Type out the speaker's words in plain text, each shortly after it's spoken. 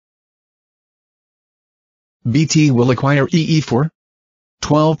BT will acquire EE for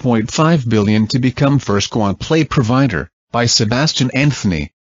 £12.5 billion to become first quad-play provider, by Sebastian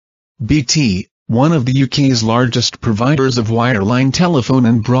Anthony. BT, one of the UK's largest providers of wireline telephone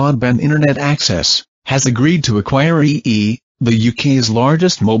and broadband internet access, has agreed to acquire EE, the UK's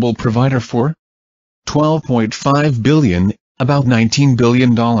largest mobile provider, for £12.5 billion, about $19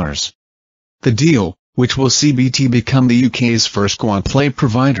 billion. The deal, which will see BT become the UK's first quad-play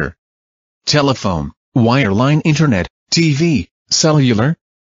provider. Telephone, wireline internet, TV, cellular,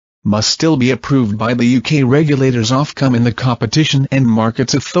 must still be approved by the UK regulator's Ofcom in the Competition and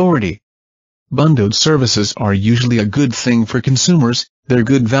Markets Authority. Bundled services are usually a good thing for consumers, they're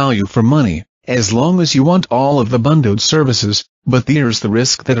good value for money, as long as you want all of the bundled services, but there's the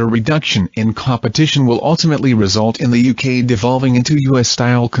risk that a reduction in competition will ultimately result in the UK devolving into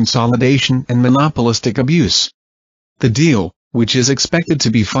US-style consolidation and monopolistic abuse. The deal, which is expected to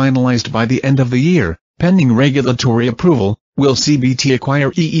be finalized by the end of the year, pending regulatory approval, will see BT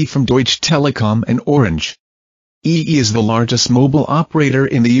acquire EE from Deutsche Telekom and Orange. EE is the largest mobile operator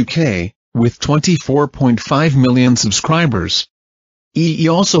in the UK, with 24.5 million subscribers. EE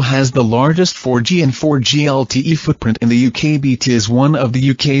also has the largest 4G and 4G LTE footprint in the UK. BT is one of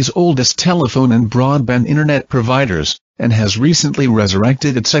the UK's oldest telephone and broadband internet providers, and has recently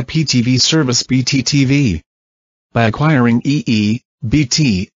resurrected its IPTV service BTTV. By acquiring EE,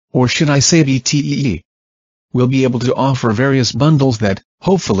 BT, or should I say BTEE, will be able to offer various bundles that,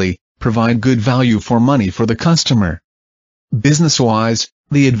 hopefully, provide good value for money for the customer. Business-wise,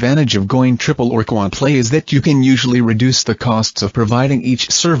 the advantage of going triple or quad-play is that you can usually reduce the costs of providing each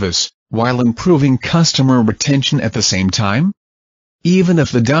service, while improving customer retention at the same time. Even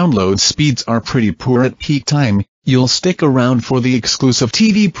if the download speeds are pretty poor at peak time, you'll stick around for the exclusive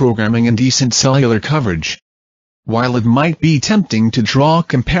TV programming and decent cellular coverage. While it might be tempting to draw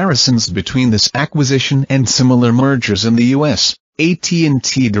comparisons between this acquisition and similar mergers in the US,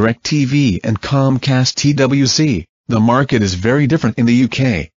 AT&T DirecTV and Comcast TWC, the market is very different in the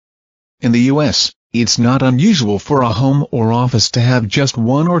UK. In the US, it's not unusual for a home or office to have just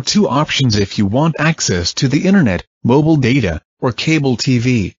one or two options if you want access to the internet, mobile data, or cable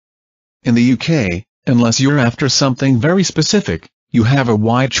TV. In the UK, unless you're after something very specific, you have a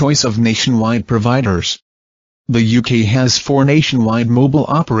wide choice of nationwide providers. The UK has 4 nationwide mobile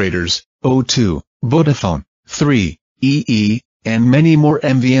operators, O2, Vodafone, 3, EE, and many more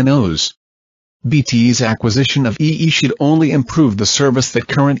MVNOs. BT's acquisition of EE should only improve the service that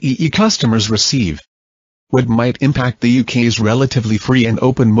current EE customers receive. What might impact the UK's relatively free and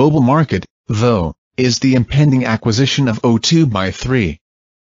open mobile market, though, is the impending acquisition of O2 by 3.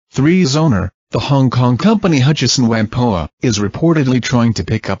 3's owner, the Hong Kong company Hutchison Whampoa, is reportedly trying to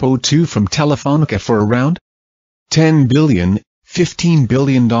pick up O2 from Telefonica for around $10 billion, $15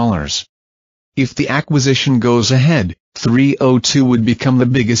 billion. If the acquisition goes ahead, 3O2 would become the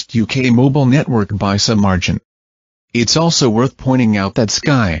biggest UK mobile network by some margin. It's also worth pointing out that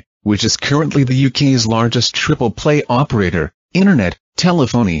Sky, which is currently the UK's largest triple-play operator, internet,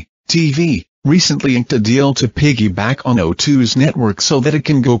 telephony, TV, recently inked a deal to piggyback on O2's network so that it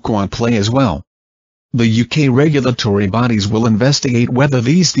can go quad-play as well. The UK regulatory bodies will investigate whether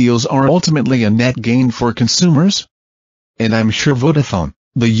these deals are ultimately a net gain for consumers. And I'm sure Vodafone,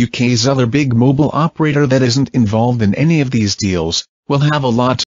 the UK's other big mobile operator that isn't involved in any of these deals, will have a lot